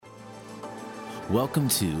Welcome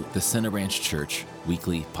to the Center Branch Church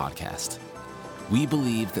Weekly Podcast. We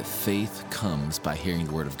believe that faith comes by hearing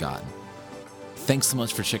the Word of God. Thanks so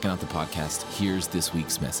much for checking out the podcast. Here's this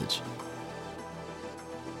week's message.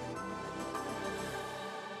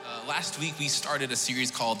 Last week, we started a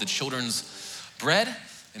series called The Children's Bread,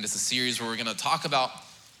 and it's a series where we're going to talk about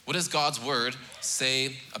what does God's Word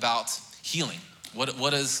say about healing?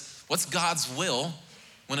 What's God's will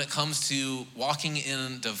when it comes to walking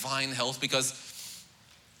in divine health? Because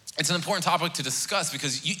it's an important topic to discuss,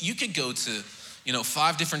 because you could go to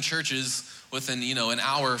 5 different churches within an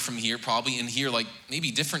hour from here probably, and hear like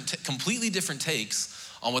maybe completely different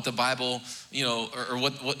takes on what the Bible or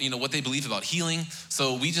what they believe about healing.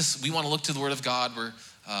 So we want to look to the Word of God. We're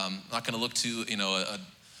not going to look to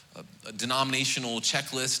a denominational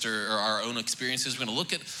checklist or our own experiences. We're going to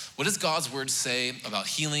look at what does God's Word say about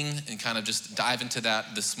healing and kind of just dive into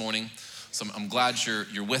that this morning. So I'm glad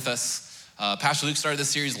you're with us. Pastor Luke started this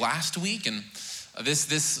series last week, and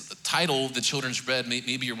this title, The Children's Bread,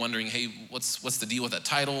 maybe you're wondering, hey, what's the deal with that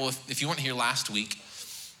title? If you weren't here last week,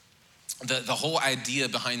 the whole idea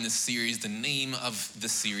behind this series, the name of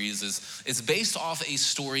this series is based off a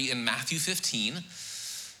story in Matthew 15.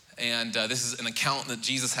 And this is an account that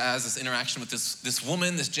Jesus has, this interaction with this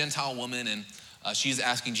woman, this Gentile woman, and she's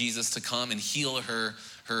asking Jesus to come and heal her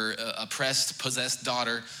oppressed, possessed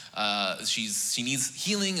daughter. She needs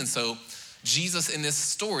healing, and so Jesus, in this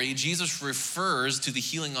story, Jesus refers to the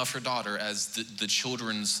healing of her daughter as the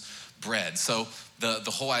children's bread. So the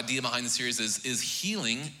whole idea behind the series is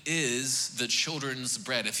healing is the children's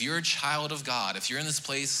bread. If you're a child of God, if you're in this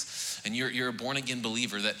place and you're a born again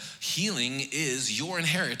believer, that healing is your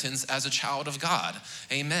inheritance as a child of God.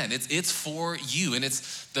 Amen. It's for you, and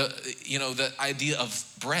it's the idea of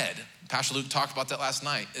bread. Pastor Luke talked about that last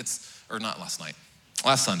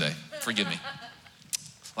Sunday. Forgive me.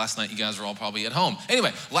 Last night, you guys were all probably at home.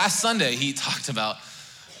 Anyway, last Sunday, he talked about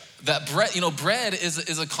that bread. Bread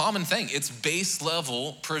is a common thing. It's base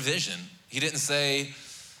level provision. He didn't say,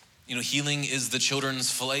 healing is the children's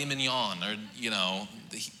filet mignon, or,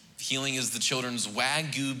 healing is the children's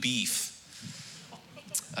Wagyu beef.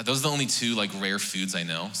 Those are the only 2 rare foods I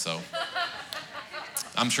know, so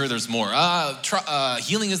I'm sure there's more.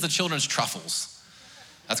 Healing is the children's truffles.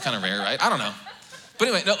 That's kind of rare, right? I don't know. But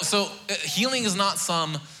anyway, no, so healing is not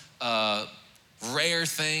some rare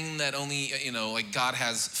thing that only, God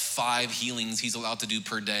has 5 healings he's allowed to do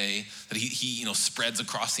per day, that he spreads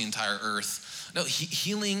across the entire earth. No,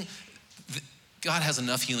 healing, God has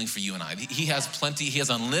enough healing for you and I. He has plenty, he has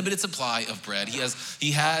unlimited supply of bread. He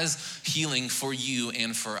has healing for you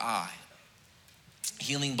and for I.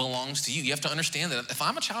 Healing belongs to you. You have to understand that if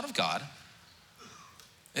I'm a child of God,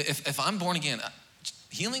 if I'm born again,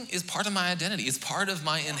 healing is part of my identity. It's part of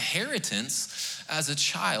my inheritance as a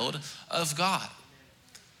child of God.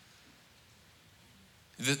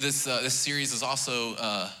 This series is also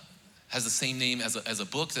has the same name as a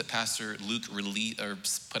book that Pastor Luke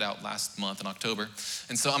put out last month in October.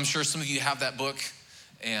 And so I'm sure some of you have that book,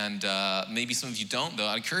 and maybe some of you don't, though.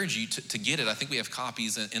 I encourage you to get it. I think we have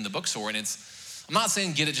copies in the bookstore, and I'm not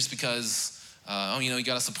saying get it just because, you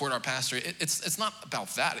got to support our pastor. It's not about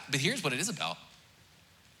that, but here's what it is about.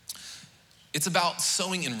 It's about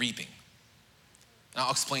sowing and reaping. And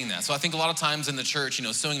I'll explain that. So I think a lot of times in the church,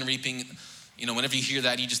 sowing and reaping, whenever you hear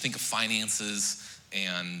that, you just think of finances,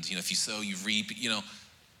 and, if you sow, you reap.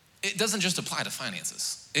 It doesn't just apply to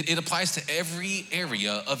finances. It applies to every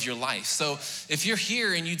area of your life. So if you're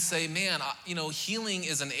here and you'd say, man, healing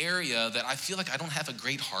is an area that I feel like I don't have a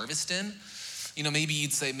great harvest in, maybe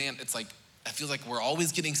you'd say, man, it's like, I feel like we're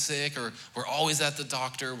always getting sick, or we're always at the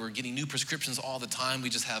doctor. We're getting new prescriptions all the time. We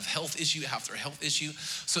just have health issue after health issue.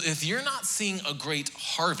 So if you're not seeing a great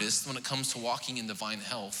harvest when it comes to walking in divine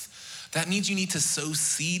health, that means you need to sow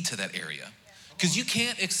seed to that area. Because you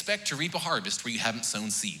can't expect to reap a harvest where you haven't sown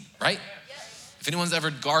seed, right? If anyone's ever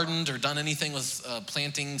gardened or done anything with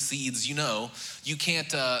planting seeds, you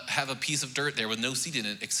can't have a piece of dirt there with no seed in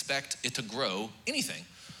it, expect it to grow anything.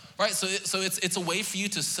 Right, so it's a way for you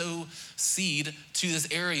to sow seed to this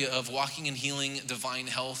area of walking and healing, divine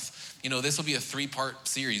health. This will be a 3-part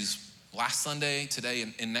series, last Sunday, today,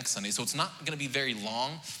 and next Sunday. So it's not gonna be very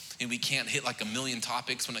long, and we can't hit like a million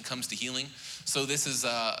topics when it comes to healing. So this is,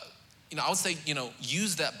 I would say,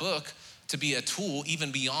 use that book to be a tool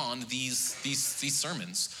even beyond these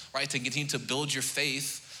sermons, right? To continue to build your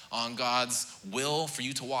faith on God's will for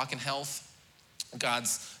you to walk in health.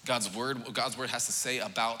 God's word, what God's word has to say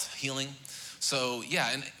about healing. So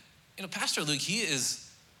yeah, and Pastor Luke, he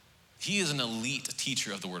is an elite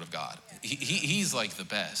teacher of the Word of God. He's like the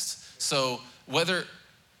best. So whether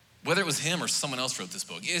whether it was him or someone else wrote this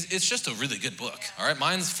book, it's just a really good book, all right?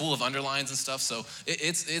 Mine's full of underlines and stuff, so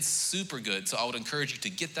it's super good. So I would encourage you to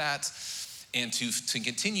get that and to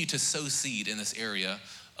continue to sow seed in this area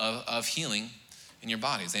of healing in your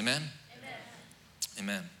bodies. Amen?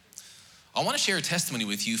 Amen. I want to share a testimony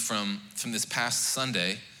with you from this past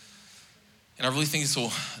Sunday, and I really think this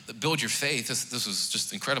will build your faith. This was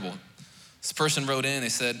just incredible. This person wrote in, they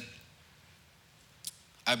said,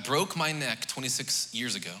 I broke my neck 26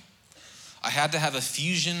 years ago. I had to have a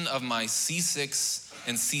fusion of my C6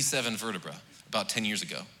 and C7 vertebra about 10 years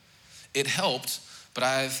ago. It helped, but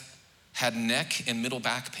I've had neck and middle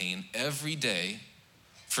back pain every day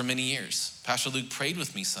for many years. Pastor Luke prayed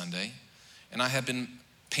with me Sunday, and I have been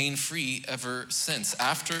pain-free ever since.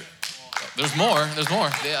 There's more.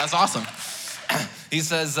 Yeah, that's awesome. He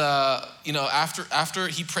says, after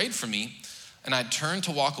he prayed for me, and I turned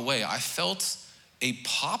to walk away, I felt a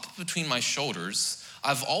pop between my shoulders.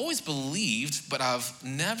 I've always believed, but I've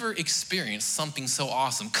never experienced something so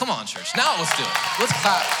awesome. Come on, church. Now let's do it. Let's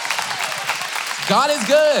clap. God is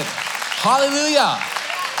good. Hallelujah.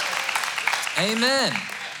 Amen.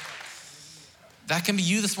 That can be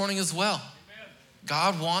you this morning as well.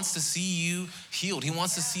 God wants to see you healed. He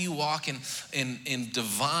wants to see you walk in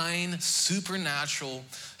divine, supernatural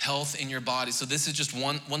health in your body. So this is just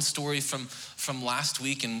one story from last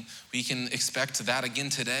week, and we can expect that again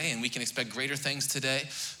today, and we can expect greater things today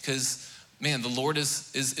because, man, the Lord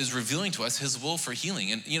is revealing to us his will for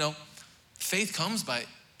healing. And, faith comes by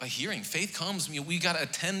hearing. Faith comes, we got to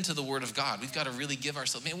attend to the word of God. We've got to really give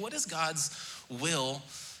ourselves, man, what is God's will?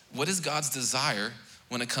 What is God's desire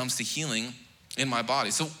when it comes to healing in my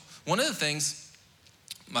body? So one of the things,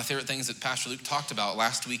 my favorite things that Pastor Luke talked about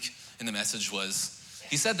last week in the message was,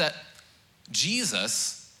 he said that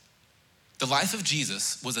the life of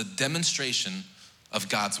Jesus was a demonstration of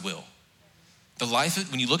God's will.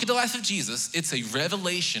 When you look at the life of Jesus, it's a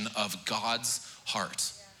revelation of God's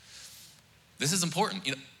heart. This is important.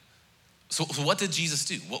 So what did Jesus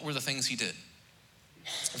do? What were the things he did?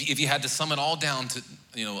 If you had to sum it all down to,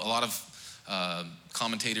 a lot of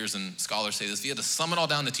commentators and scholars say this, if you had to sum it all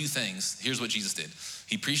down to two things, here's what Jesus did.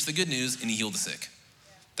 He preached the good news and he healed the sick.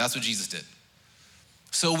 That's what Jesus did.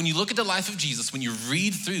 So when you look at the life of Jesus, when you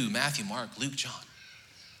read through Matthew, Mark, Luke, John,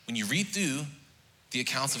 when you read through the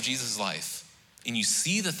accounts of Jesus' life and you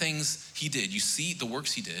see the things he did, you see the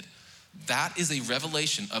works he did, that is a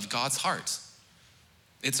revelation of God's heart.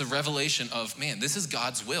 It's a revelation of, man, this is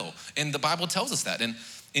God's will. And the Bible tells us that. And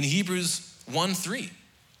in Hebrews 1:3, it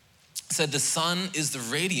said the Son is the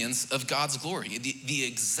radiance of God's glory, the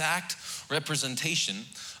exact representation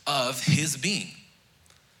of his being.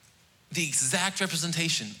 The exact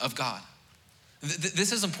representation of God.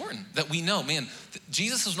 This is important that we know, man,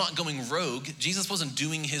 Jesus was not going rogue. Jesus wasn't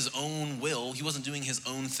doing his own will. He wasn't doing his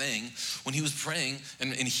own thing when he was praying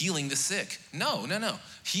and healing the sick. No.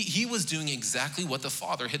 He was doing exactly what the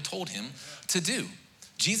Father had told him to do.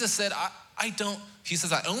 Jesus said, he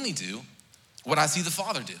says, I only do what I see the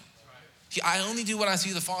Father do. I only do what I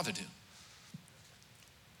see the Father do.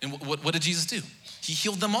 And what did Jesus do? He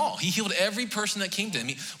healed them all. He healed every person that came to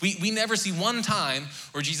him. We never see one time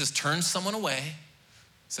where Jesus turns someone away,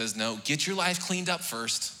 says, no, get your life cleaned up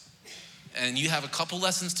first, and you have a couple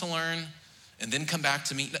lessons to learn, and then come back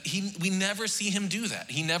to me. We never see him do that.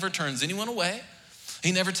 He never turns anyone away.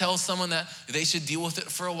 He never tells someone that they should deal with it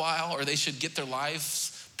for a while or they should get their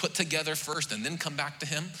lives put together first and then come back to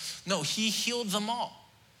him. No, he healed them all.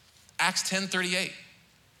 Acts 10:38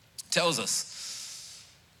 tells us,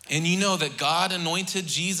 and you know that God anointed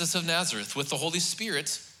Jesus of Nazareth with the Holy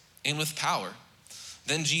Spirit and with power.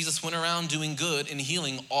 Then Jesus went around doing good and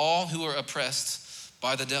healing all who were oppressed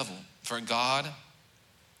by the devil, for God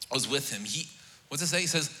was with him. What's it say? He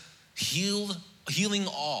says, healing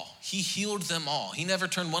all. He healed them all. He never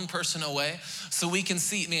turned one person away. So we can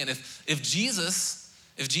see, man, if Jesus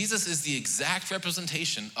is the exact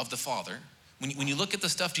representation of the Father, when you look at the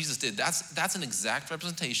stuff Jesus did, that's an exact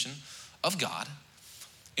representation of God.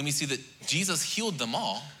 And we see that Jesus healed them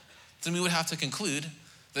all, then we would have to conclude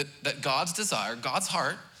that God's desire, God's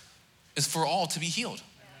heart, is for all to be healed.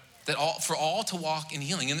 For all to walk in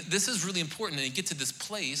healing. And this is really important, and you get to this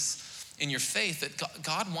place in your faith that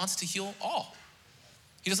God wants to heal all.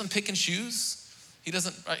 He doesn't pick and choose. He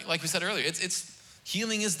doesn't, right, like we said earlier, it's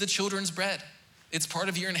healing is the children's bread. It's part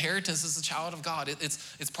of your inheritance as a child of God.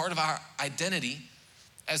 It's part of our identity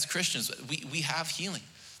as Christians. We have healing.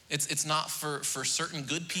 It's not for certain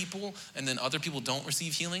good people and then other people don't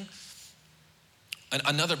receive healing.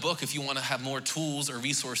 Another book, if you want to have more tools or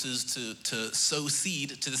resources to sow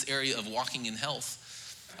seed to this area of walking in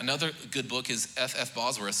health, another good book is F.F.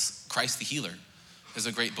 Bosworth's Christ the Healer. is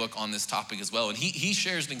a great book on this topic as well. And he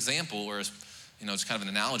shares an example, or it's kind of an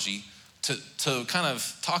analogy to kind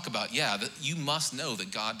of talk about, that you must know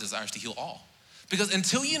that God desires to heal all. Because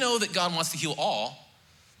until you know that God wants to heal all,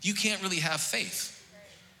 you can't really have faith.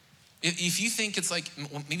 If you think it's like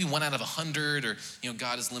maybe 1 out of 100, or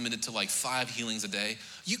God is limited to like 5 healings a day,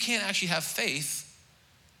 you can't actually have faith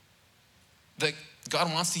that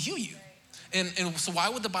God wants to heal you. And so why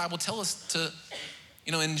would the Bible tell us to,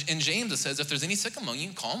 in James it says, if there's any sick among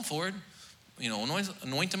you, call them forward,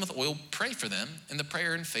 anoint them with oil, pray for them, and the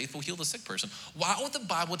prayer and faith will heal the sick person. Why would the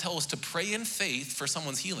Bible tell us to pray in faith for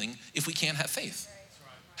someone's healing if we can't have faith?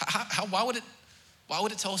 Why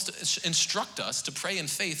would it tell us to instruct us to pray in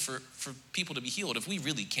faith for people to be healed if we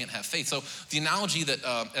really can't have faith? So the analogy that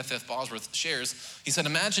F.F. Bosworth shares, he said,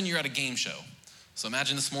 imagine you're at a game show. So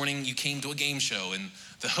imagine this morning you came to a game show and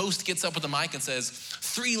the host gets up with the mic and says,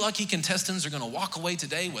 3 lucky contestants are gonna walk away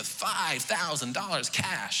today with $5,000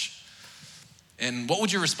 cash. And what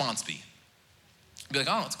would your response be? You'd be like,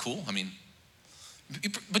 oh, it's cool. I mean,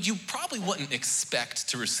 but you probably wouldn't expect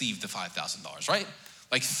to receive the $5,000, right?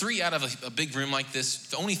 Like 3 out of a big room like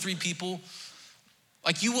this, only 3 people,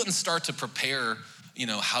 like you wouldn't start to prepare,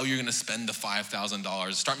 how you're gonna spend the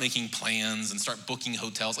 $5,000, start making plans and start booking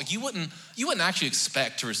hotels. Like you wouldn't actually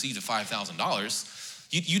expect to receive the $5,000.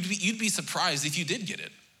 You'd be surprised if you did get it,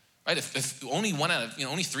 right? If only 1 out of,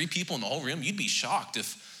 only 3 people in the whole room, you'd be shocked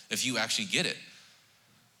if you actually get it.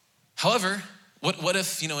 However, what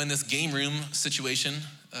if, in this game room situation,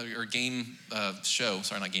 or game show,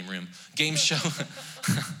 sorry, not game room, game show,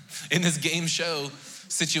 in this game show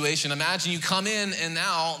situation, imagine you come in and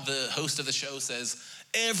now the host of the show says,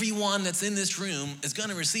 everyone that's in this room is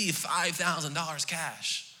gonna receive $5,000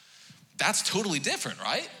 cash. That's totally different,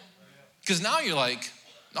 right? Because now you're like,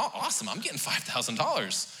 oh, awesome, I'm getting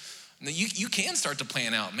 $5,000. You can start to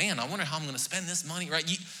plan out, man, I wonder how I'm gonna spend this money,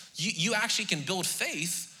 right? You actually can build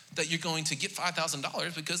faith that you're going to get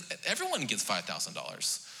 $5,000 because everyone gets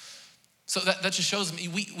 $5,000. So that just shows me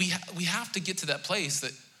we have to get to that place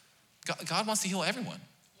that God wants to heal everyone.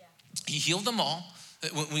 Yeah. He healed them all.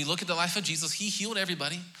 When we look at the life of Jesus, he healed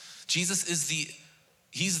everybody. Jesus is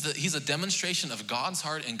he's a demonstration of God's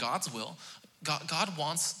heart and God's will. God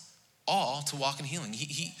wants all to walk in healing.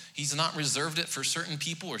 He's not reserved it for certain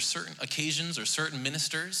people or certain occasions or certain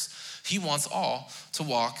ministers. He wants all to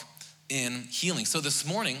walk in healing. So this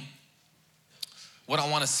morning, what I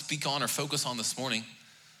want to speak on or focus on this morning,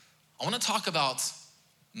 I want to talk about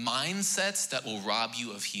mindsets that will rob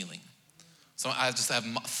you of healing. So I just have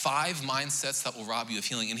 5 mindsets that will rob you of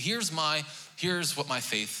healing. And here's what my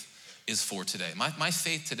faith is for today. My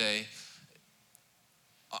faith today,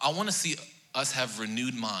 I want to see us have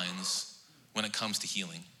renewed minds when it comes to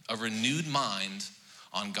healing. A renewed mind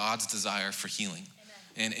on God's desire for healing.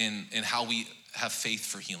 Amen. And how we have faith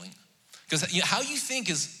for healing. Because how you think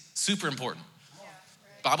is super important. Yeah,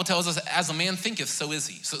 right. Bible tells us, as a man thinketh, so is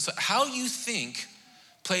he. So how you think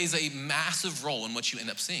plays a massive role in what you end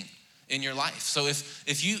up seeing in your life. So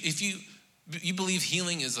if you believe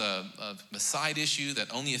healing is a side issue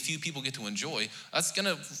that only a few people get to enjoy, that's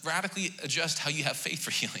gonna radically adjust how you have faith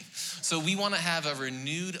for healing. So we wanna have a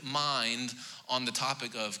renewed mind on the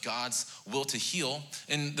topic of God's will to heal.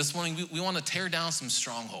 And this morning, we wanna tear down some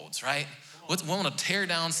strongholds, right? We want to tear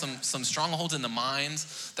down some strongholds in the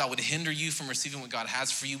minds that would hinder you from receiving what God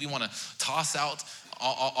has for you. We want to toss out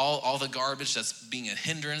all the garbage that's being a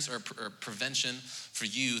hindrance or prevention for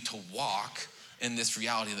you to walk in this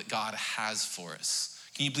reality that God has for us.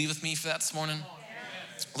 Can you believe with me for that this morning?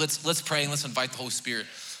 Yes. Let's pray and let's invite the Holy Spirit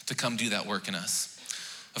to come do that work in us.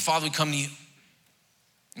 Father, we come to you.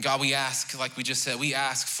 And God, we ask, like we just said, we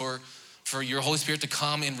ask for your Holy Spirit to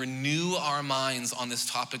come and renew our minds on this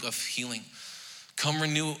topic of healing. Come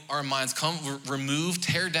renew our minds. Come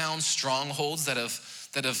tear down strongholds that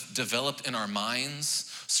have developed in our minds,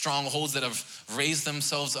 strongholds that have raised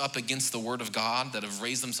themselves up against the word of God, that have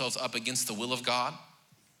raised themselves up against the will of God.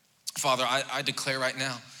 Father, I declare right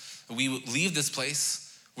now, we leave this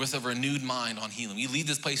place with a renewed mind on healing. We leave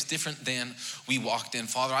this place different than we walked in.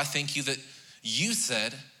 Father, I thank you that you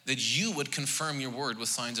said that you would confirm your word with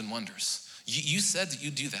signs and wonders. You said that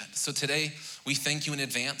you'd do that. So today, we thank you in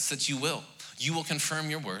advance that you will. You will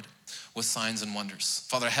confirm your word with signs and wonders.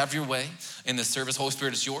 Father, have your way in this service. Holy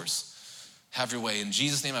Spirit, is yours. Have your way. In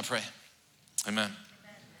Jesus' name I pray. Amen.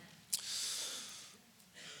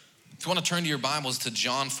 If you want to turn to your Bibles to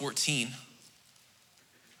John 14.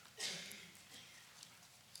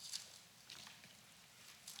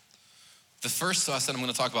 So I said I'm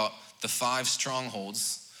going to talk about the 5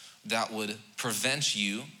 strongholds that would prevent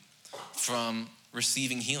you from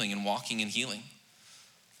receiving healing and walking in healing.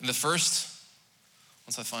 And the first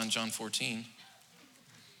once I find John 14.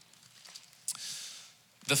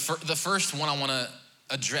 The first one I want to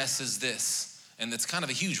address is this, and it's kind of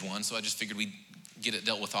a huge one, so I just figured we'd get it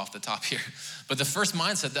dealt with off the top here. But the first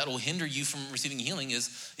mindset that will hinder you from receiving healing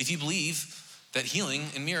is if you believe that healing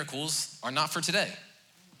and miracles are not for today.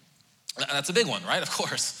 That's a big one, right? Of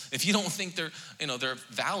course. If you don't think they're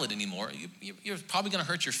valid anymore, you're probably going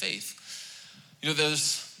to hurt your faith.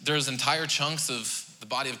 There's entire chunks of the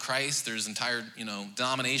body of Christ. There's entire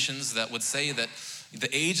denominations that would say that the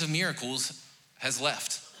age of miracles has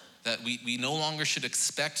left. That we no longer should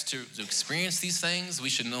expect to experience these things. We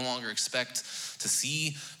should no longer expect to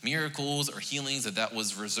see miracles or healings. That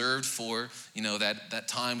was reserved for that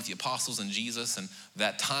time with the apostles and Jesus, and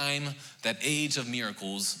that time, that age of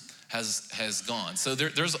miracles has gone. So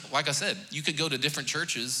there's, like I said, you could go to different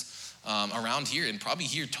churches around here and probably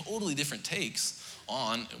hear totally different takes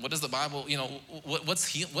on what does the Bible, what's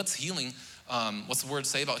healing? What's the word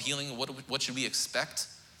say about healing? What should we expect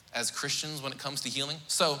as Christians when it comes to healing?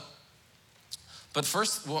 So, but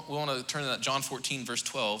first we want to turn to that John 14 verse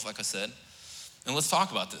 12, like I said, and let's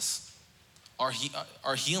talk about this. Our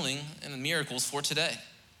healing and miracles for today.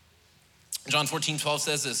 John 14:12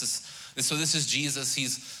 says this. So this is Jesus.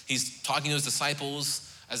 He's talking to his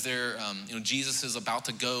disciples as they're, Jesus is about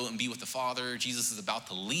to go and be with the Father. Jesus is about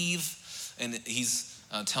to leave, and he's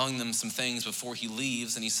telling them some things before he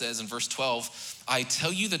leaves. And he says in verse 12, I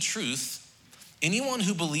tell you the truth, anyone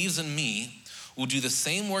who believes in me will do the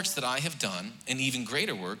same works that I have done, and even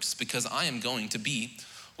greater works, because I am going to be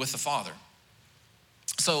with the Father.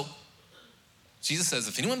 So Jesus says,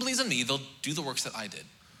 if anyone believes in me, they'll do the works that I did.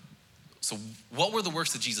 So what were the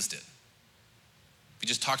works that Jesus did? We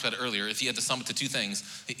just talked about it earlier. If he had to sum it to two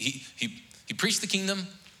things, he preached the kingdom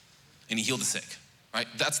and he healed the sick, right?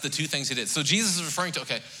 That's the two things he did. So Jesus is referring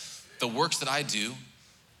to, the works that I do.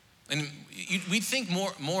 And we'd think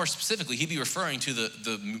more specifically, he'd be referring to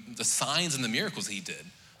the signs and the miracles he did.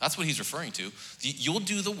 That's what he's referring to. You'll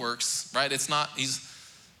do the works, right? He's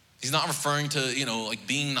not referring to,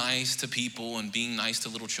 being nice to people and being nice to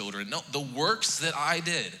little children. No, the works that I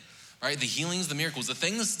did, right? The healings, the miracles, the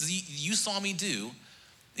things you saw me do,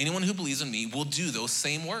 anyone who believes in me will do those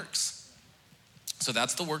same works. So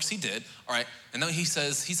that's the works he did. All right, and then he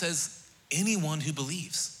says, anyone who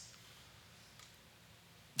believes.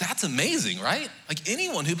 That's amazing, right? Like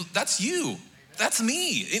that's you, that's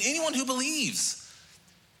me, anyone who believes.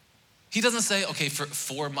 He doesn't say,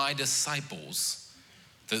 for my disciples,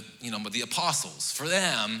 but the apostles, for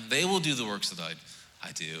them, they will do the works that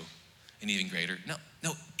I do, and even greater.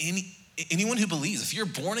 No, anyone who believes, if you're a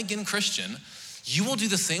born again Christian, you will do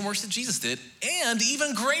the same works that Jesus did and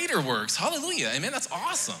even greater works. Hallelujah, amen, that's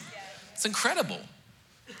awesome. It's incredible.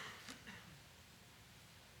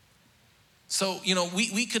 So,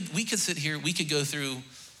 we could sit here, we could go through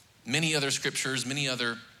many other scriptures, many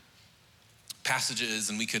other passages,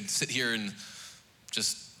 and we could sit here and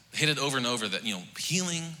just hit it over and over that,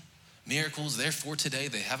 healing, miracles, they're for today,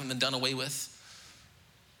 they haven't been done away with.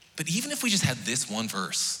 But even if we just had this one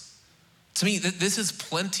verse, to me, this is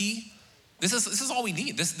plenty. This is all we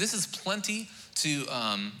need. This is plenty to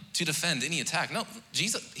defend any attack. No,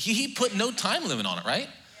 Jesus, he put no time limit on it, right?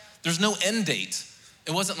 There's no end date.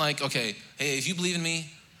 It wasn't like, hey, if you believe in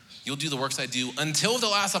me, you'll do the works I do until the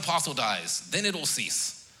last apostle dies. Then it'll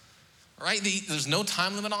cease, right? There's no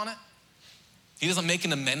time limit on it. He doesn't make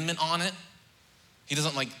an amendment on it. He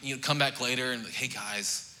doesn't come back later and hey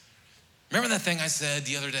guys, remember that thing I said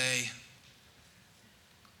the other day?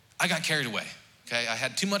 I got carried away, okay? I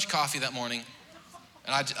had too much coffee that morning,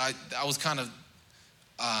 and I was kind of,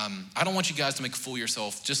 I don't want you guys to make a fool of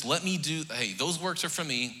yourself. Just let me do, those works are for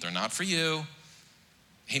me. They're not for you.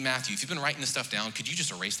 Hey, Matthew, if you've been writing this stuff down, could you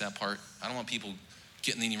just erase that part? I don't want people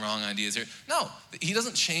getting any wrong ideas here. No, he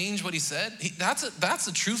doesn't change what he said. That's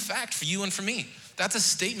a true fact for you and for me. That's a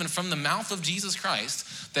statement from the mouth of Jesus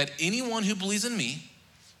Christ that anyone who believes in me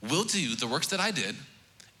will do the works that I did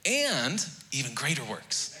and even greater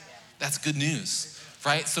works. That's good news,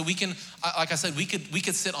 right? So we can, like I said, we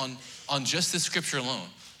could sit on just this scripture alone,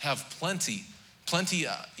 have plenty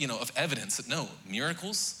of evidence that no,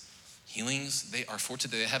 miracles, healings, they are for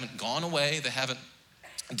today. They haven't gone away. They haven't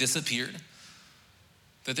disappeared.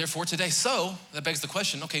 That they're for today. So that begs the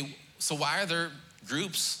question, so why are there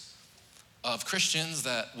groups of Christians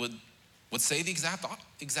that would say the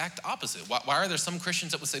exact opposite? Why are there some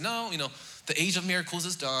Christians that would say, no, the age of miracles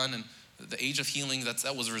is done and the age of healing,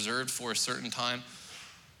 that was reserved for a certain time?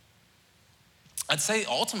 I'd say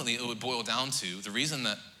ultimately it would boil down to the reason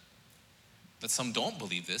that some don't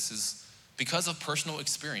believe this is because of personal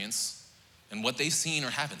experience and what they've seen or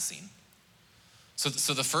haven't seen.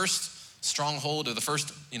 So the first stronghold or the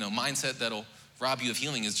first, mindset that'll rob you of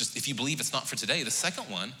healing is just if you believe it's not for today. The second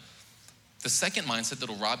mindset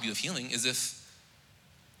that'll rob you of healing is if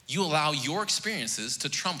you allow your experiences to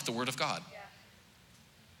trump the word of God. Yeah.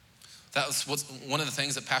 That was one of the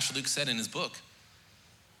things that Pastor Luke said in his book,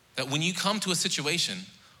 that when you come to a situation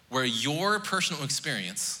where your personal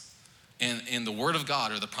experience and the word of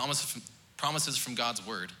God or the promises from God's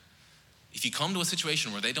word, if you come to a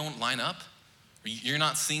situation where they don't line up, or you're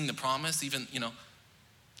not seeing the promise, even,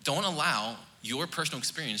 don't allow your personal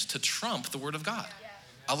experience to trump the word of God. Yeah.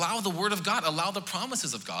 Allow the word of God, allow the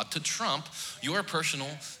promises of God to trump your personal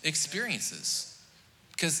experiences.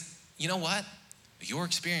 Because you know what? Your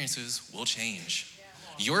experiences will change.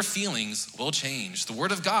 Your feelings will change. The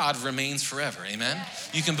word of God remains forever, amen?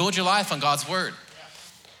 You can build your life on God's word.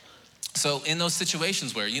 So in those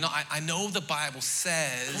situations where, I know the Bible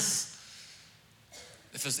says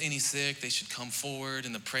if there's any sick, they should come forward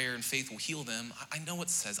and the prayer and faith will heal them. I know it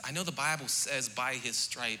says, I know the Bible says by his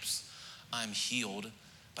stripes I'm healed,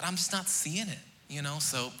 but I'm just not seeing it,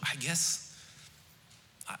 So I guess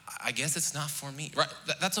it's not for me, right?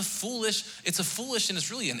 It's a foolish and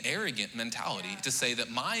it's really an arrogant mentality to say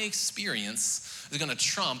that my experience is gonna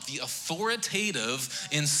trump the authoritative,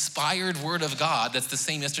 inspired word of God that's the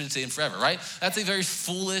same yesterday, today, and forever, right? That's a very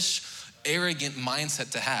foolish, arrogant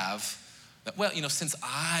mindset to have. That, well, since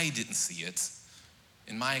I didn't see it,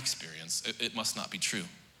 in my experience, it must not be true.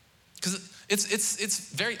 Because it's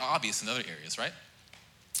very obvious in other areas, right?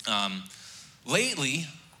 Lately,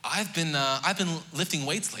 I've been lifting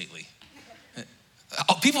weights lately.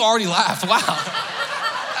 People already laughed. Wow,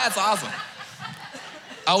 that's awesome.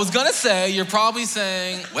 I was gonna say, you're probably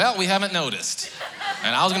saying, well, we haven't noticed.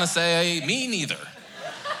 And I was gonna say, me neither.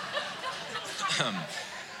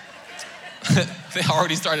 They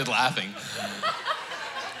already started laughing.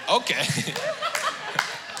 Okay.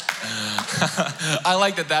 I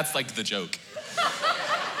like that that's like the joke.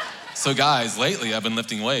 So guys, lately I've been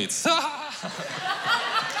lifting weights.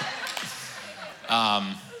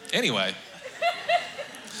 Anyway,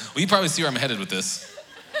 well, you probably see where I'm headed with this.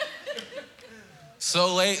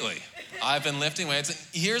 So lately, I've been lifting weights. And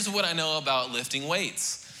here's what I know about lifting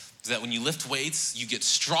weights, is that when you lift weights, you get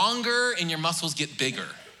stronger and your muscles get bigger.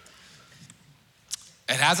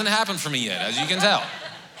 It hasn't happened for me yet, as you can tell,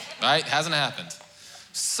 right? Hasn't happened.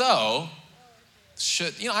 So,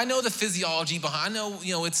 I know the physiology behind, I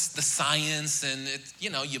know, it's the science and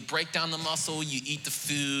you break down the muscle, you eat the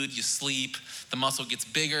food, you sleep, the muscle gets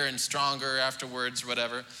bigger and stronger afterwards or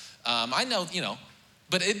whatever. I know,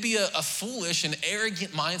 but it'd be a foolish and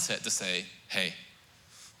arrogant mindset to say, hey,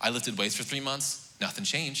 I lifted weights for 3 months, nothing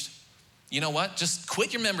changed. You know what? Just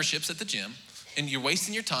quit your memberships at the gym and you're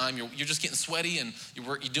wasting your time, you're just getting sweaty and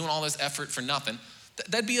you're doing all this effort for nothing.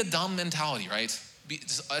 That'd be a dumb mentality, right?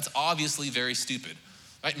 It's obviously very stupid,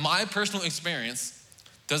 right? My personal experience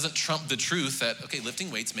doesn't trump the truth that, okay,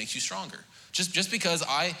 lifting weights makes you stronger. Just because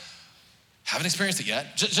I haven't experienced it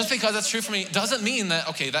yet, just because that's true for me, doesn't mean that,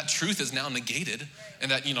 okay, that truth is now negated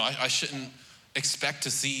and that, I shouldn't expect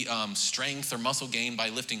to see strength or muscle gain by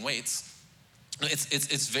lifting weights.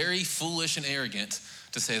 It's very foolish and arrogant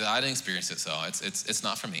to say that I didn't experience it, so it's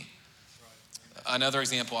not for me. Another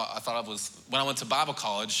example I thought of was when I went to Bible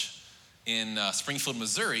college in Springfield,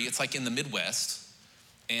 Missouri. It's like in the Midwest.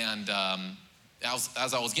 And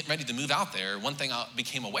as I was getting ready to move out there, one thing I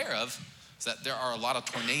became aware of is that there are a lot of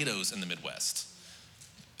tornadoes in the Midwest.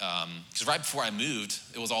 Because right before I moved,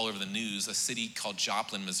 it was all over the news. A city called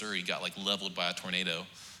Joplin, Missouri got leveled by a tornado.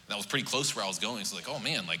 That was pretty close to where I was going. So oh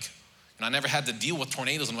man, I never had to deal with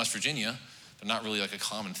tornadoes in West Virginia. They're not really a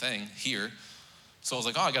common thing here. So I was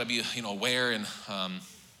I gotta be aware and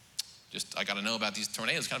I gotta know about these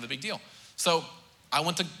tornadoes, kind of a big deal. So I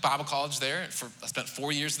went to Bible college there. I spent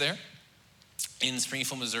 4 years there in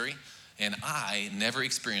Springfield, Missouri, and I never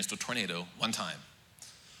experienced a tornado one time.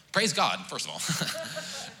 Praise God, first of all.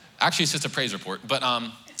 Actually, it's just a praise report, but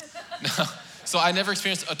no. So I never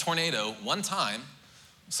experienced a tornado one time.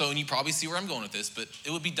 So, and you probably see where I'm going with this, but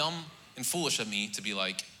it would be dumb and foolish of me to be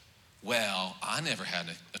well, I never had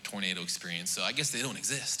a tornado experience, so I guess they don't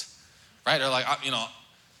exist, right? Or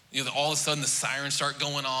all of a sudden the sirens start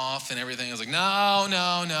going off and everything. I was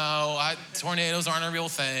no, tornadoes aren't a real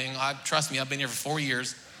thing. Trust me, I've been here for 4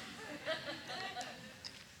 years.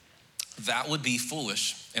 That would be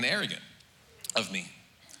foolish and arrogant of me.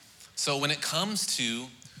 So when it comes to,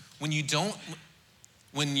 when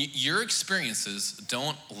your experiences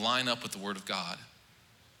don't line up with the word of God,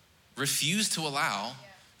 refuse to allow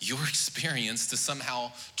your experience to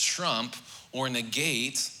somehow trump or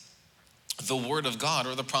negate the word of God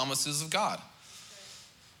or the promises of God.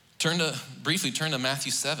 Briefly turn to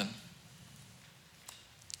Matthew 7.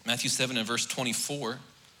 Matthew 7 and verse 24.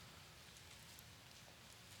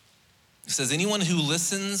 It says, anyone who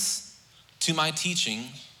listens to my teaching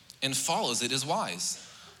and follows it is wise,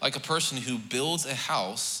 like a person who builds a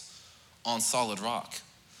house on solid rock.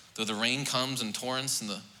 Though the rain comes in torrents and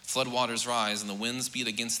the floodwaters rise and the winds beat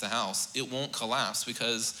against the house, it won't collapse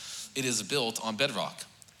because it is built on bedrock.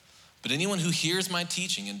 But anyone who hears my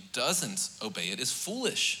teaching and doesn't obey it is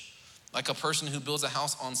foolish, like a person who builds a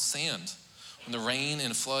house on sand. When the rain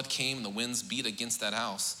and flood came and the winds beat against that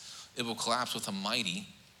house, it will collapse with a mighty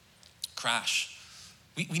crash.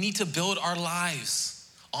 We need to build our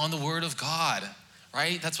lives on the word of God,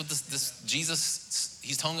 right? That's what this Jesus,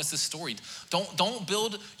 he's telling us this story. Don't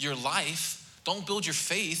build your life, don't build your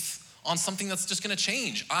faith on something that's just gonna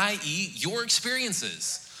change, i.e. your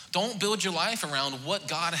experiences. Don't build your life around what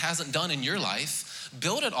God hasn't done in your life.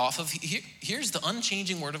 Build it off of, here's the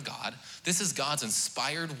unchanging word of God. This is God's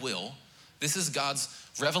inspired will. This is God's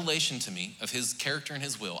revelation to me of his character and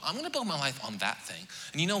his will. I'm gonna build my life on that thing.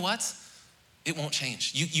 And you know what? It won't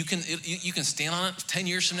change. You can stand on it 10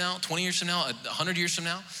 years from now, 20 years from now, 100 years from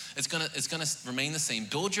now. It's gonna remain the same.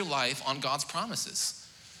 Build your life on God's promises.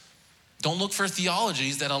 Don't look for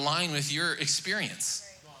theologies that align with your experience.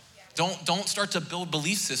 Don't start to build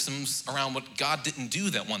belief systems around what God didn't do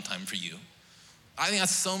that one time for you. I think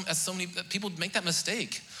that's so many people make that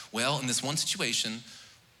mistake. Well, in this one situation,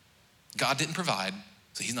 God didn't provide,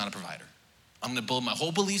 so he's not a provider. I'm gonna build my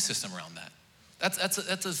whole belief system around that. That's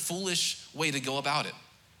a foolish way to go about it.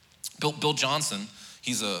 Bill Johnson,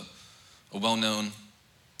 he's a well-known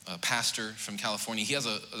pastor from California. He has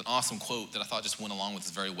an awesome quote that I thought just went along with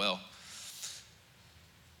this very well.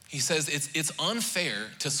 He says, it's unfair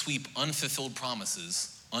to sweep unfulfilled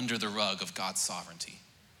promises under the rug of God's sovereignty.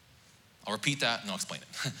 I'll repeat that and I'll explain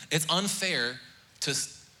it. It's unfair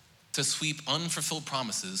to sweep unfulfilled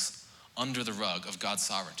promises under the rug of God's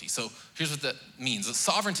sovereignty. So here's what that means.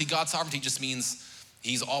 Sovereignty, God's sovereignty just means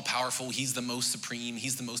he's all powerful, he's the most supreme,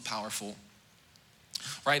 he's the most powerful,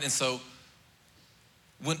 right? And so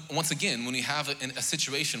once again, when we have a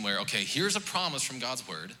situation where, okay, here's a promise from God's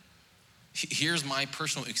word, here's my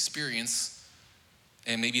personal experience,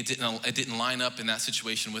 and maybe it didn't line up in that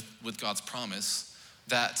situation with God's promise,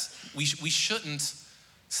 that we shouldn't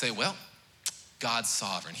say, well, God's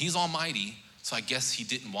sovereign, he's almighty, so I guess he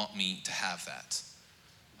didn't want me to have that.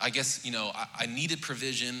 I guess, I needed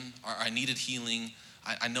provision, or I needed healing.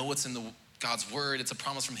 I know what's in God's word, it's a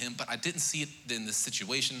promise from him, but I didn't see it in this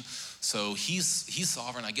situation. So he's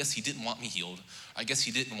sovereign. I guess he didn't want me healed. I guess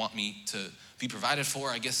he didn't want me to be provided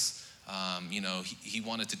for. I guess, he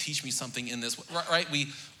wanted to teach me something in this, right?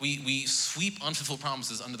 We sweep unfulfilled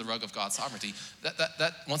promises under the rug of God's sovereignty.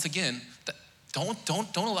 That once again,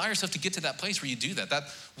 Don't allow yourself to get to that place where you do that.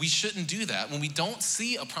 We shouldn't do that. When we don't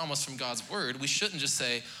see a promise from God's word, we shouldn't just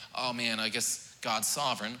say, oh man, I guess God's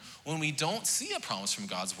sovereign. When we don't see a promise from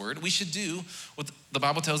God's word, we should do what the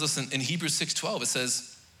Bible tells us in Hebrews 6:12. It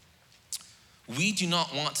says, we do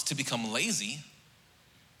not want to become lazy,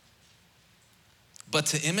 but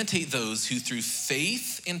to imitate those who through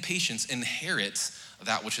faith and patience inherit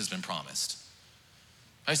that which has been promised.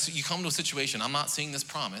 Right, so you come to a situation, I'm not seeing this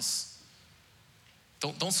promise.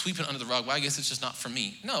 Don't sweep it under the rug. Well, I guess it's just not for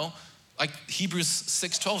me. No, like Hebrews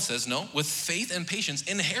 6:12 says, no, with faith and patience,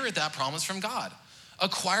 inherit that promise from God.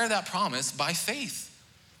 Acquire that promise by faith.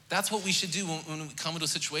 That's what we should do when we come into a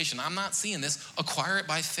situation. I'm not seeing this. Acquire it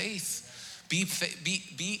by faith. Be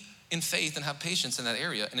in faith and have patience in that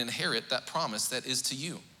area and inherit that promise that is to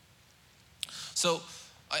you. So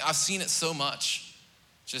I've seen it so much.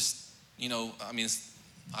 Just,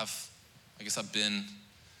 I've been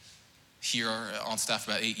here on staff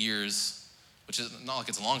for about 8 years, which is not like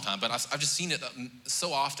it's a long time, but I've just seen it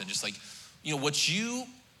so often. Just like, what you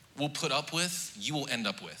will put up with, you will end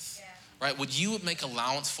up with, right? What you make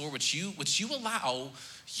allowance for, what you allow,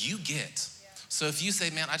 you get. Yeah. So if you say,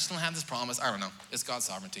 man, I just don't have this promise, I don't know, it's God's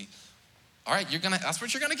sovereignty. All right, that's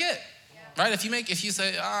what you're gonna get, right? If you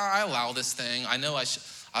say, I allow this thing, I know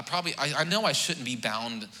I know I shouldn't be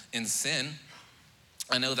bound in sin.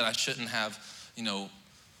 I know that I shouldn't have,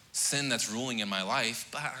 sin that's ruling in my life,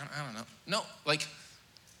 but I don't know. No,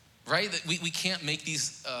 right? We can't make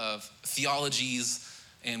these theologies,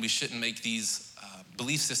 and we shouldn't make these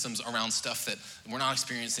belief systems around stuff that we're not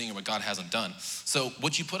experiencing or what God hasn't done. So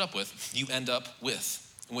what you put up with, you end up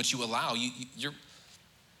with. And what you allow, you're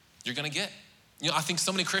gonna get. I think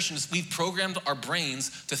so many Christians, we've programmed our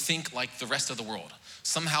brains to think like the rest of the world.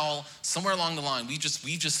 Somehow, somewhere along the line,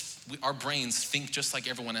 our brains think just like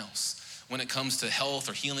everyone else when it comes to health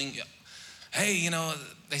or healing. hey,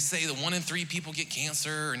 they say that 1 in 3 people get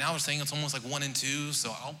cancer, and now they're saying it's almost like 1 in 2,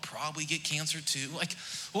 so I'll probably get cancer too. Like,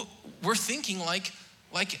 we're thinking like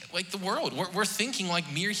the world. We're thinking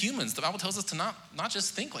like mere humans. The Bible tells us to not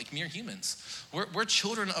just think like mere humans. We're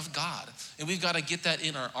children of God, and we've got to get that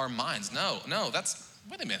in our minds. No,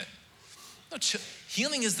 wait a minute. No,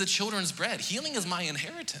 healing is the children's bread. Healing is my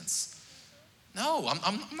inheritance. No,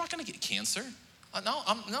 I'm not going to get cancer.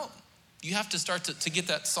 No. You have to start to get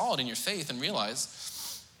that solid in your faith and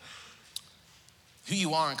realize who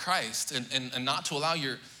you are in Christ, and not to allow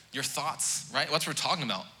your thoughts, right? That's what we're talking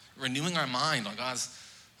about. Renewing our mind on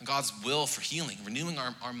God's will for healing. Renewing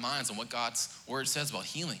our minds on what God's word says about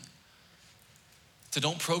healing. So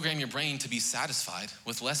don't program your brain to be satisfied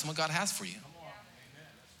with less than what God has for you.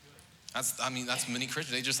 That's many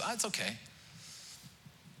Christians. They just, it's okay.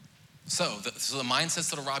 So the mindsets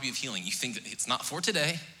that'll rob you of healing. You think that it's not for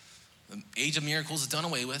today. The age of miracles is done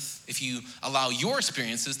away with. If you allow your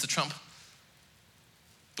experiences to trump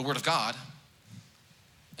the word of God.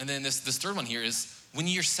 And then this third one here is when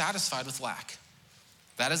you're satisfied with lack.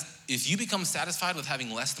 That is, if you become satisfied with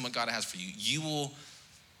having less than what God has for you,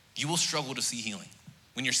 you will struggle to see healing.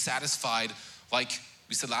 When you're satisfied, like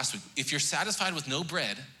we said last week, if you're satisfied with no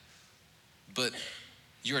bread, but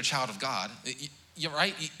you're a child of God, you're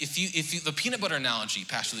right. If you the peanut butter analogy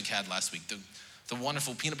Pastor Luke had last week, the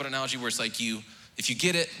wonderful peanut butter analogy where it's like if you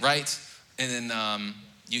get it, right, and then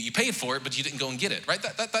you paid for it, but you didn't go and get it, right?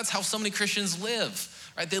 That's how so many Christians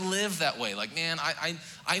live, right? They live that way. Like, man,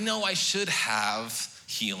 I know I should have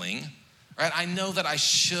healing, right? I know that I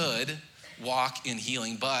should walk in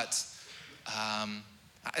healing, but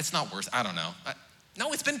it's not worth, I don't know.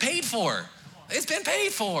 No, it's been paid for. It's been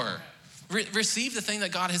paid for. Receive the thing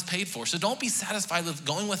that God has paid for. So don't be satisfied with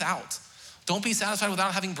going without. Don't be satisfied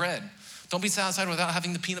without having bread. Don't be satisfied without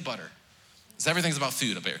having the peanut butter. Because everything's about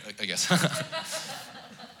food, I guess.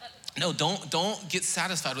 No, don't get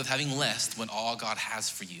satisfied with having less when all God has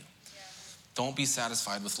for you. Yeah. Don't be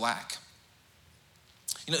satisfied with lack.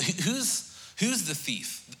 Who's the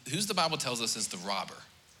thief? Who's the Bible tells us is the robber?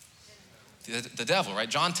 The devil, right?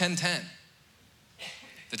 John 10:10.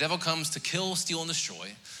 The devil comes to kill, steal, and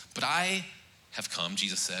destroy. But I have come,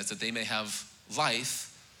 Jesus says, that they may have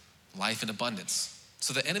life in abundance.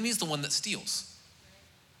 So the enemy is the one that steals.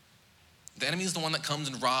 The enemy is the one that comes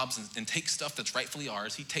and robs and takes stuff that's rightfully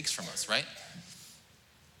ours. He takes from us, right?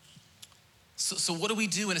 So what do we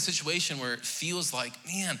do in a situation where it feels like,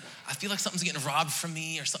 man, I feel like something's getting robbed from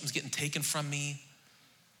me or something's getting taken from me?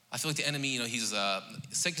 I feel like the enemy, he's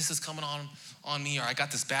sickness is coming on me, or I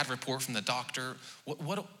got this bad report from the doctor.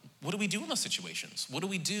 What do we do in those situations? What do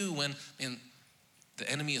we do when the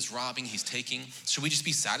enemy is robbing, he's taking? Should we just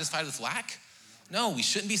be satisfied with lack? No, we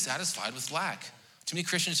shouldn't be satisfied with lack. Too many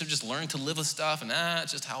Christians have just learned to live with stuff and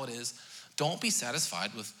it's just how it is. Don't be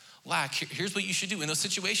satisfied with lack. Here's what you should do in those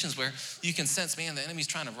situations where you can sense, man, the enemy's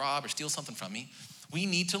trying to rob or steal something from me. We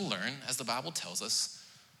need to learn, as the Bible tells us,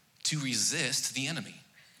 to resist the enemy.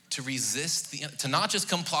 To not just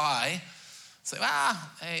comply, say,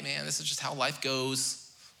 hey man, this is just how life goes.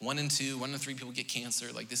 1 in 2, 1 in 3 people get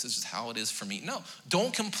cancer. Like, this is just how it is for me. No,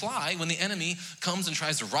 don't comply when the enemy comes and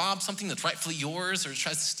tries to rob something that's rightfully yours or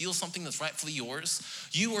tries to steal something that's rightfully yours.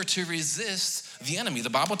 You are to resist the enemy. The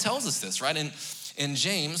Bible tells us this, right? In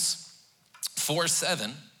James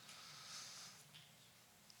 4:7,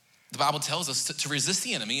 the Bible tells us to resist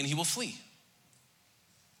the enemy and he will flee.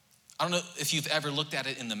 I don't know if you've ever looked at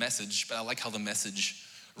it in the Message, but I like how the Message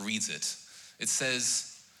reads it. It says,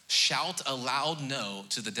 shout a loud no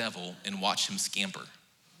to the devil and watch him scamper.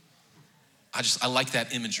 I like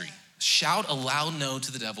that imagery. Shout a loud no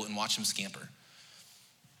to the devil and watch him scamper.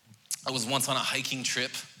 I was once on a hiking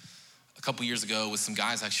trip a couple years ago with some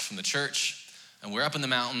guys actually from the church, and we're up in the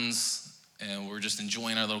mountains and we're just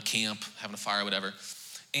enjoying our little camp, having a fire, whatever.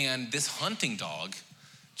 And this hunting dog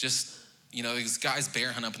just, these guys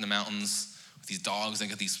bear hunt up in the mountains with these dogs. They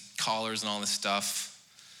got these collars and all this stuff.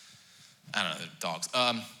 I don't know, dogs.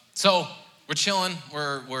 So we're chilling,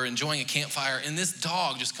 we're enjoying a campfire, and this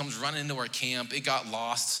dog just comes running into our camp. It got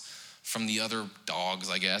lost from the other dogs,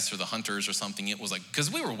 I guess, or the hunters or something. It was like,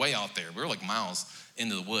 because we were way out there. We were like miles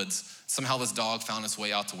into the woods. Somehow this dog found its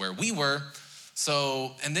way out to where we were.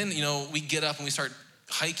 So, and then, we get up and we start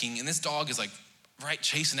hiking, and this dog is like, right,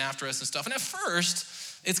 chasing after us and stuff. And at first,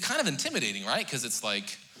 it's kind of intimidating, right? Because it's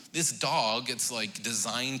like, this dog, it's like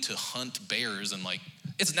designed to hunt bears and like,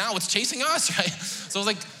 it's chasing us, right? So it was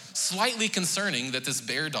like slightly concerning that this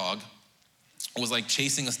bear dog was like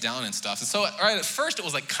chasing us down and stuff. And so, all right, at first it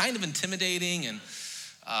was like kind of intimidating and,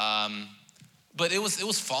 but it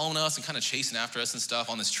was following us and kind of chasing after us and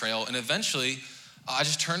stuff on this trail. And eventually I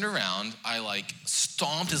just turned around, I like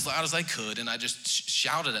stomped as loud as I could, and I just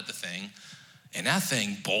shouted at the thing, and that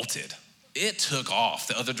thing bolted. It took off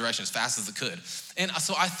the other direction as fast as it could. And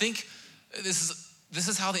so I think this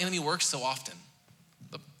is how the enemy works so often.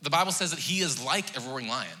 The Bible says that he is like a roaring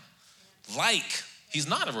lion. Like, he's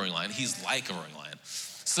not a roaring lion, he's like a roaring lion.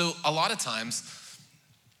 So a lot of times,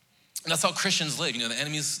 that's how Christians live. The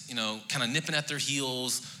enemy's, kind of nipping at their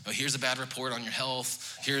heels. Here's a bad report on your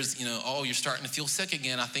health. Here's, you're starting to feel sick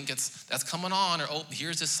again. I think that's coming on. Or,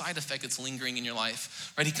 here's this side effect that's lingering in your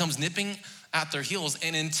life, right? He comes nipping at their heels.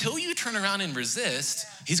 And until you turn around and resist,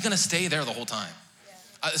 he's going to stay there the whole time.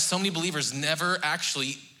 So many believers never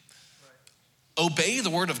actually obey the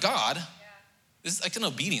word of God. This is like an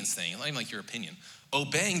obedience thing, not even like your opinion.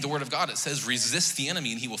 Obeying the word of God, it says resist the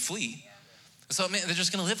enemy and he will flee. So, man, they're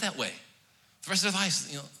just gonna live that way. The rest of their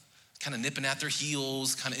lives, kind of nipping at their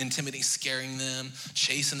heels, kind of intimidating, scaring them,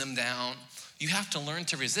 chasing them down. You have to learn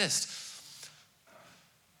to resist.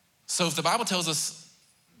 So if the Bible tells us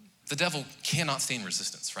the devil cannot stand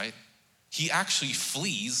resistance, right? He actually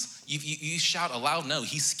flees. You shout a loud no,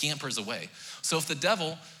 he scampers away. So if the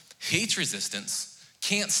devil hates resistance,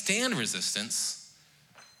 can't stand resistance,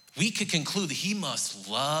 we could conclude that he must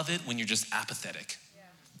love it when you're just apathetic.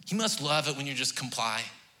 He must love it when you just comply.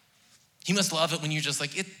 He must love it when you're just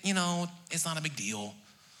like, it's not a big deal.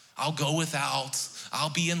 I'll go without. I'll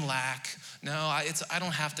be in lack. No, I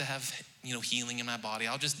don't have to have, healing in my body.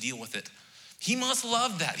 I'll just deal with it. He must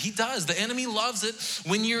love that. He does. The enemy loves it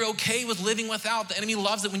when you're okay with living without. The enemy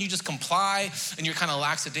loves it when you just comply and you're kind of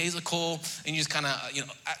lackadaisical and you just kind of,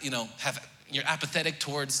 you're apathetic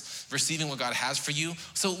towards receiving what God has for you.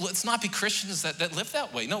 So let's not be Christians that live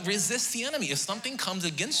that way. No, resist the enemy. If something comes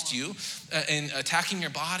against you and attacking your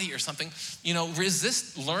body or something,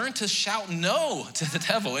 resist, learn to shout no to the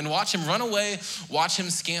devil and watch him run away, watch him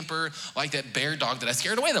scamper like that bear dog that I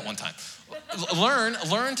scared away that one time.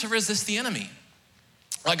 Learn to resist the enemy.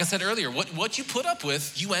 Like I said earlier, what you put up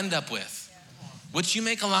with, you end up with. What you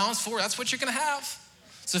make allowance for, that's what you're gonna have.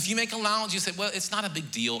 So if you make allowance, you say, well, it's not a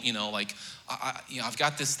big deal, I've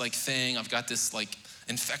got this thing, I've got this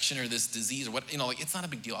infection or this disease or what, it's not a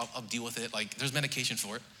big deal. I'll deal with it. There's medication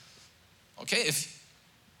for it. Okay,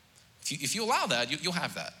 if you allow that, you'll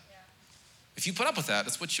have that. Yeah. If you put up with that,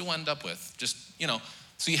 that's what you'll end up with. Just,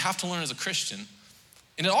 so you have to learn as a Christian,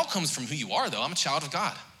 and it all comes from who you are, though. I'm a child of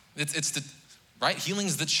God. It's the right. Healing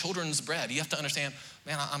is the children's bread. You have to understand,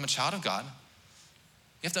 man, I'm a child of God.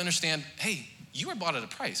 You have to understand, hey, you were bought at a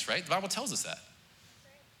price, right? The Bible tells us that.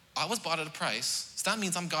 I was bought at a price, so that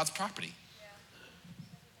means I'm God's property.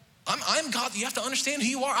 I'm God. You have to understand who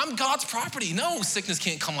you are. I'm God's property. No sickness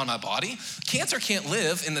can't come on my body. Cancer can't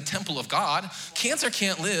live in the temple of God. Cancer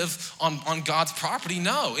can't live on God's property.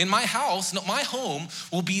 No, in my house, no, my home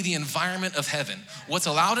will be the environment of heaven. What's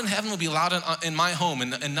allowed in heaven will be allowed in my home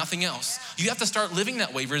and nothing else. You have to start living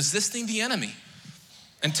that way, resisting the enemy.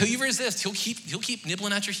 Until you resist, he'll keep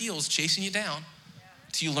nibbling at your heels, chasing you down,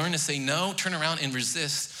 till you learn to say no, turn around and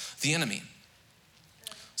resist the enemy.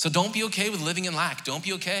 So don't be okay with living in lack. Don't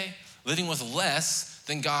be okay living with less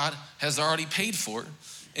than God has already paid for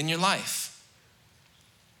in your life.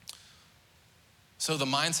 So the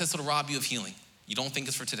mindsets that'll rob you of healing. You don't think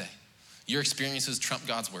it's for today. Your experiences trump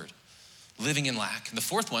God's word. Living in lack. And the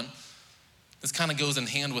fourth one, this kind of goes in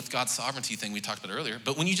hand with God's sovereignty thing we talked about earlier,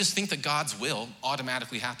 but when you just think that God's will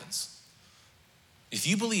automatically happens. If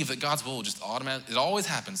you believe that God's will just it always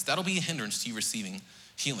happens, that'll be a hindrance to you receiving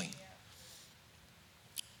healing.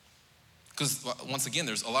 Because once again,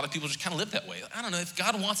 there's a lot of people just kind of live that way. I don't know, if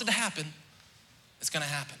God wants it to happen, it's gonna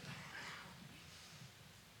happen.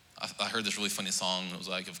 I heard this really funny song, and it was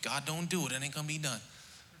like, if God don't do it, it ain't gonna be done.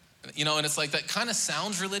 And it's like that kind of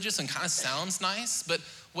sounds religious and kind of sounds nice, but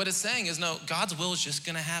what it's saying is, no, God's will is just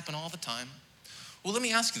gonna happen all the time. Well, let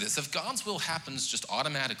me ask you this. If God's will happens just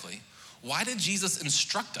automatically, why did Jesus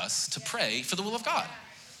instruct us to pray for the will of God?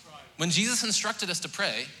 When Jesus instructed us to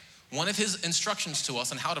pray, one of his instructions to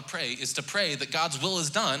us on how to pray is to pray that God's will is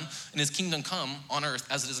done and his kingdom come on earth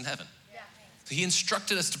as it is in heaven. So he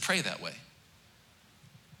instructed us to pray that way.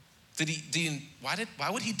 Why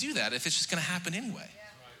would he do that if it's just gonna happen anyway?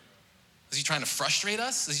 Is he trying to frustrate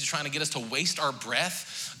us? Is he trying to get us to waste our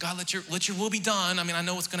breath? God, let your will be done. I mean, I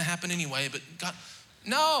know it's gonna happen anyway, but God,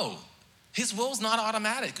 no. His will's not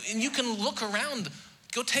automatic. And you can look around,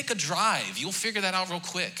 go take a drive. You'll figure that out real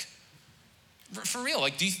quick. For real,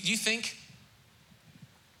 do you think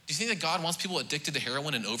that God wants people addicted to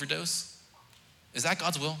heroin and overdose? Is that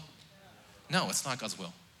God's will? No, it's not God's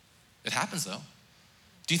will. It happens though.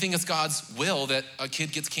 Do you think it's God's will that a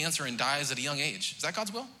kid gets cancer and dies at a young age? Is that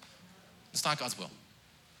God's will? It's not God's will.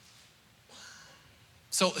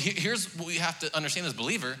 So here's what we have to understand as a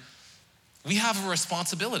believer. We have a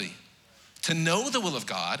responsibility to know the will of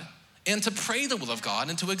God and to pray the will of God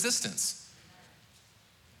into existence.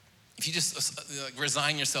 If you just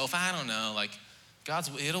resign yourself, I don't know, like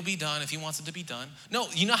it'll be done if he wants it to be done. No,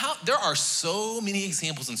 you know how, there are so many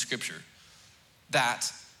examples in scripture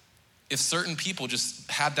that if certain people just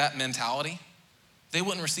had that mentality, they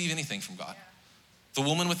wouldn't receive anything from God. The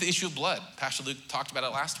woman with the issue of blood, Pastor Luke talked about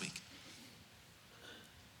it last week.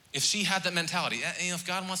 If she had that mentality, if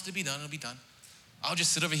God wants it to be done, it'll be done. I'll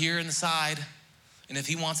just sit over here in the side, and if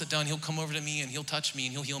he wants it done, he'll come over to me and he'll touch me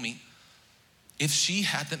and he'll heal me. If she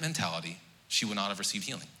had that mentality, she would not have received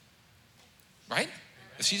healing, right?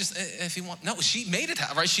 No, she made it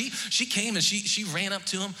happen, right? She came and she ran up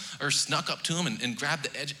to him or snuck up to him and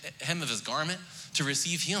grabbed the hem of his garment to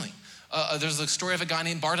receive healing. There's a story of a guy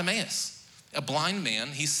named Bartimaeus, a blind man.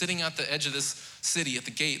 He's sitting at the edge of this city at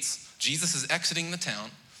the gates. Jesus is exiting the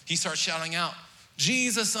town. He starts shouting out,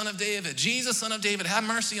 Jesus, son of David, have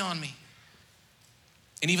mercy on me.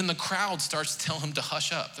 And even the crowd starts to tell him to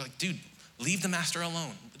hush up. They're like, dude, leave the master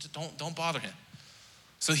alone. Don't bother him.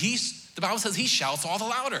 So the Bible says he shouts all the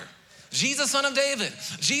louder. Jesus, son of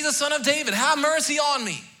David, have mercy on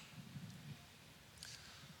me.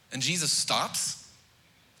 And Jesus stops.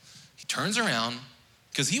 He turns around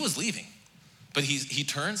because he was leaving. But he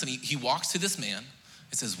turns and he walks to this man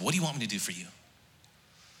and says, what do you want me to do for you?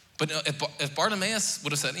 But if Bartimaeus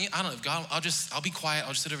would have said, I don't know, if God, I'll be quiet,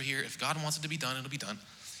 I'll just sit over here. If God wants it to be done, it'll be done.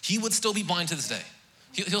 He would still be blind to this day.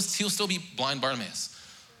 He'll still be blind Bartimaeus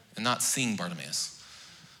and not seeing Bartimaeus,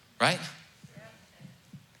 right?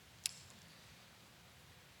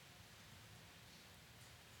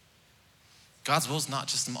 God's will is not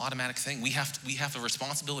just some automatic thing. We have a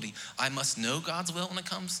responsibility. I must know God's will when it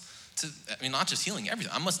comes to, not just healing,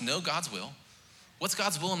 everything. I must know God's will. What's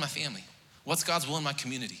God's will in my family? What's God's will in my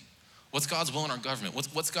community? What's God's will in our government?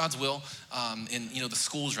 What's God's will in the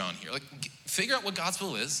schools around here? Like, figure out what God's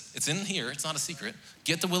will is. It's in here. It's not a secret.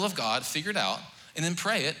 Get the will of God, figure it out, and then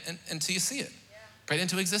pray it until you see it. Yeah. Pray it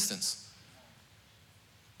into existence.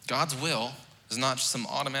 God's will is not just some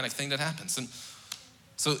automatic thing that happens. And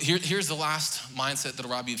so here's the last mindset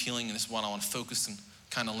that'll rob you of healing, and this is one I want to focus and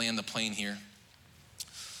kind of land the plane here.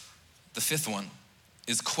 The fifth one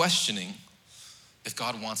is questioning if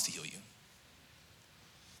God wants to heal you.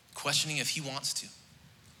 Questioning if he wants to.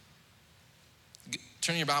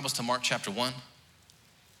 Turn your Bibles to Mark chapter 1.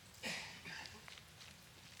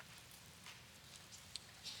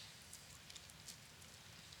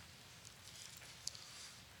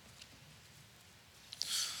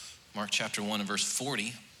 Mark chapter 1 and verse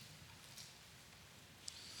 40.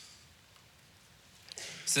 It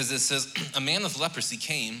says, a man with leprosy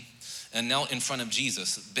came and knelt in front of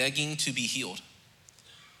Jesus, begging to be healed.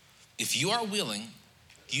 If you are willing,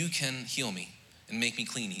 you can heal me and make me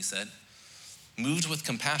clean, he said. Moved with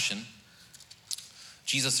compassion,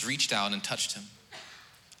 Jesus reached out and touched him.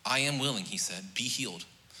 I am willing, he said, be healed.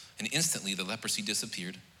 And instantly the leprosy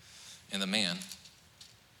disappeared and the man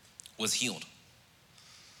was healed.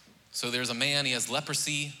 So there's a man, he has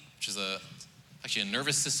leprosy, which is actually a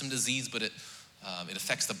nervous system disease, but it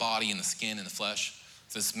affects the body and the skin and the flesh.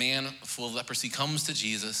 This man full of leprosy comes to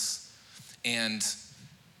Jesus, and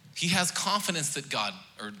he has confidence that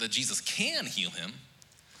that Jesus can heal him,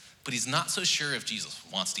 but he's not so sure if Jesus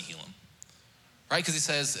wants to heal him, right? Because he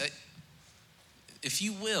says, if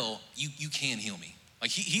you will, you can heal me.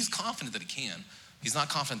 Like he's confident that he can. He's not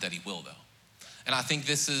confident that he will, though. And I think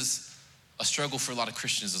this is a struggle for a lot of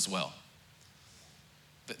Christians as well.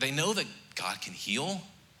 They know that God can heal.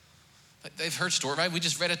 They've heard story, right? We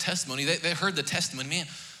just read a testimony. They heard the testimony. Man,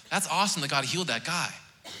 that's awesome that God healed that guy.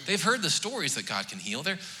 They've heard the stories that God can heal.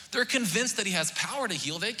 They're convinced that he has power to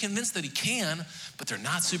heal. They're convinced that he can, but they're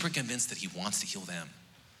not super convinced that he wants to heal them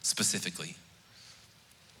specifically.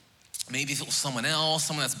 Maybe if it was someone else,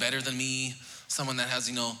 someone that's better than me, someone that has,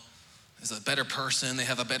 is a better person, they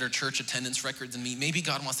have a better church attendance record than me. Maybe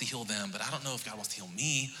God wants to heal them, but I don't know if God wants to heal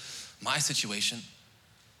me, my situation.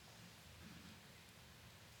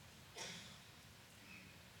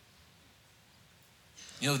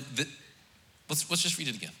 Let's just read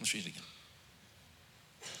it again. Let's read it again.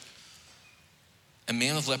 A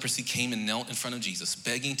man with leprosy came and knelt in front of Jesus,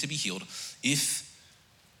 begging to be healed. If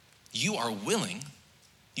you are willing,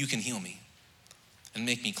 you can heal me and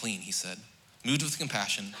make me clean, he said. Moved with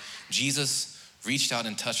compassion, Jesus reached out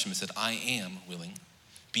and touched him and said, I am willing,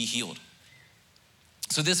 be healed.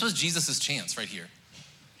 So this was Jesus' chance right here.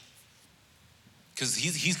 Because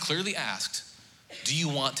he's clearly asked,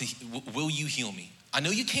 will you heal me? I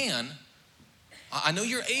know you can. I know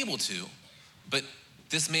you're able to, but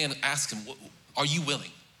this man asked him, Are you willing?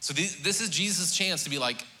 So this is Jesus' chance to be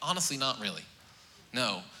like, honestly, not really.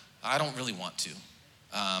 No, I don't really want to.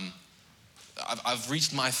 I've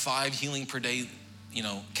reached my 5 healing per day,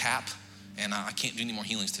 cap, and I can't do any more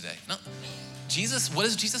healings today. No, what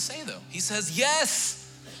does Jesus say though? He says,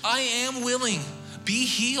 yes, I am willing. Be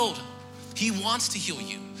healed. He wants to heal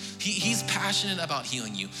you. He's passionate about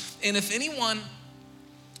healing you. And if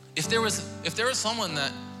there was someone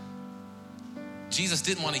that Jesus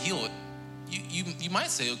didn't want to heal it, you might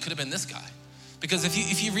say it could have been this guy. Because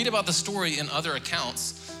if you read about the story in other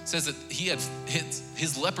accounts, it says that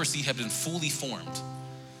his leprosy had been fully formed,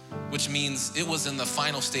 which means it was in the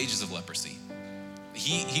final stages of leprosy.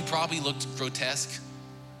 He probably looked grotesque.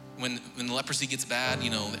 When the leprosy gets bad,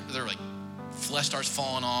 they're like, flesh starts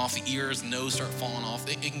falling off, ears, nose start falling off.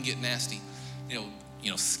 It can get nasty.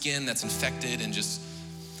 Skin that's infected and just.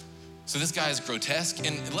 So this guy is grotesque,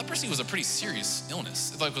 and leprosy was a pretty serious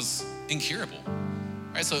illness. It was incurable,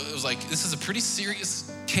 right? So it was like, this is a pretty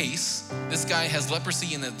serious case. This guy has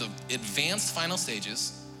leprosy in the advanced final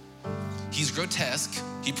stages. He's grotesque.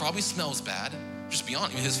 He probably smells bad. Just be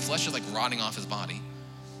honest, his flesh is like rotting off his body.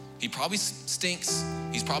 He probably stinks.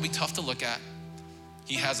 He's probably tough to look at.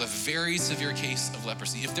 He has a very severe case of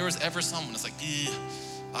leprosy. If there was ever someone that's like,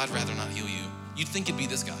 I'd rather not heal you, you'd think it'd be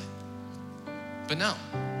this guy. But no.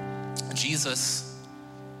 Jesus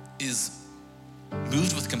is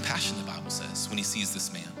moved with compassion, the Bible says, when he sees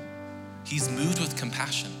this man. He's moved with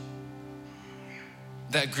compassion.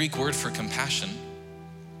 That Greek word for compassion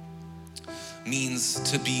means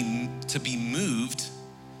to be moved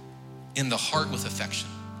in the heart with affection.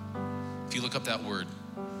 If you look up that word,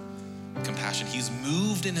 compassion, he's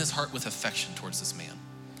moved in his heart with affection towards this man.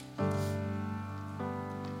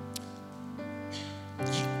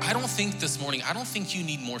 I don't think you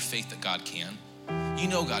need more faith that God can. You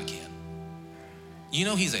know God can. You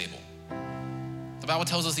know he's able. The Bible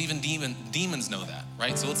tells us even demons know that,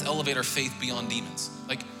 right? So let's elevate our faith beyond demons.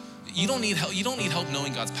 Like, you don't need help. You don't need help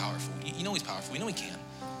knowing God's powerful. You know he's powerful. We know he can.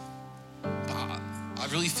 But I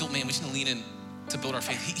really feel, man, we should lean in to build our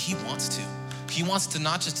faith. He wants to. He wants to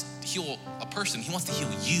not just heal a person. He wants to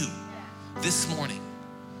heal you this morning.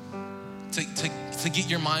 To get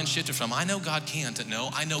your mind shifted from, I know God can, to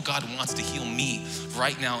no, I know God wants to heal me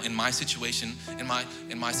right now in my situation, in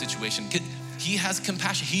my situation. He has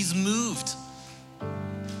compassion. He's moved.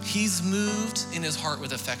 He's moved in his heart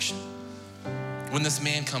with affection. When this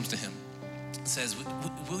man comes to him and says, do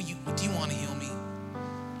you want to heal me?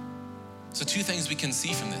 So 2 things we can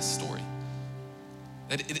see from this story.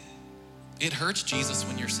 That it hurts Jesus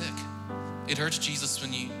when you're sick. It hurts Jesus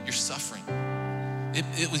when you're suffering.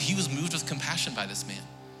 He was moved with compassion by this man.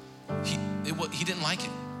 He didn't like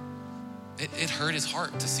it. It hurt his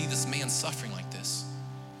heart to see this man suffering like this.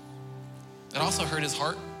 It also hurt his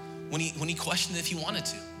heart when he questioned if he wanted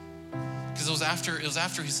to. Because it was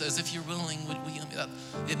after he says, if you're willing, will you?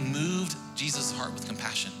 It moved Jesus' heart with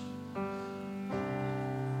compassion.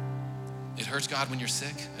 It hurts God when you're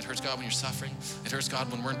sick. It hurts God when you're suffering. It hurts God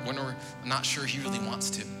when we're not sure he really wants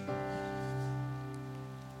to.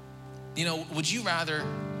 Would you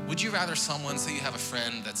rather someone, say you have a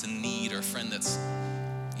friend that's in need or a friend that's,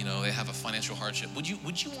 they have a financial hardship. Would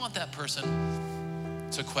you want that person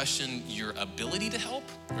to question your ability to help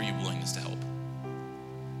or your willingness to help?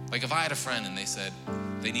 Like if I had a friend and they said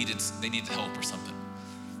they needed help or something,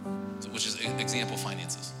 which is example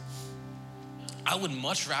finances, I would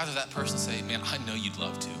much rather that person say, man, I know you'd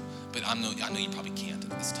love to, but I know you probably can't.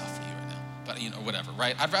 It's tough for you right now. But or whatever,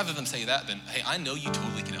 right? I'd rather them say that than, hey, I know you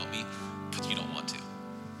totally can help me, but you don't want to.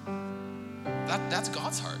 That's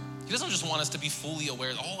God's heart. He doesn't just want us to be fully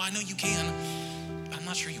aware, I know you can, but I'm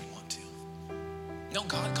not sure you want to. No,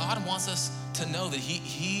 God wants us to know that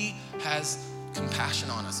he has compassion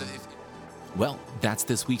on us. Well, that's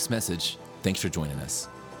this week's message. Thanks for joining us.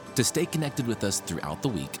 To stay connected with us throughout the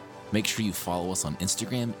week, make sure you follow us on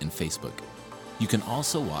Instagram and Facebook. You can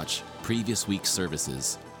also watch previous week's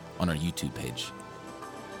services on our YouTube page.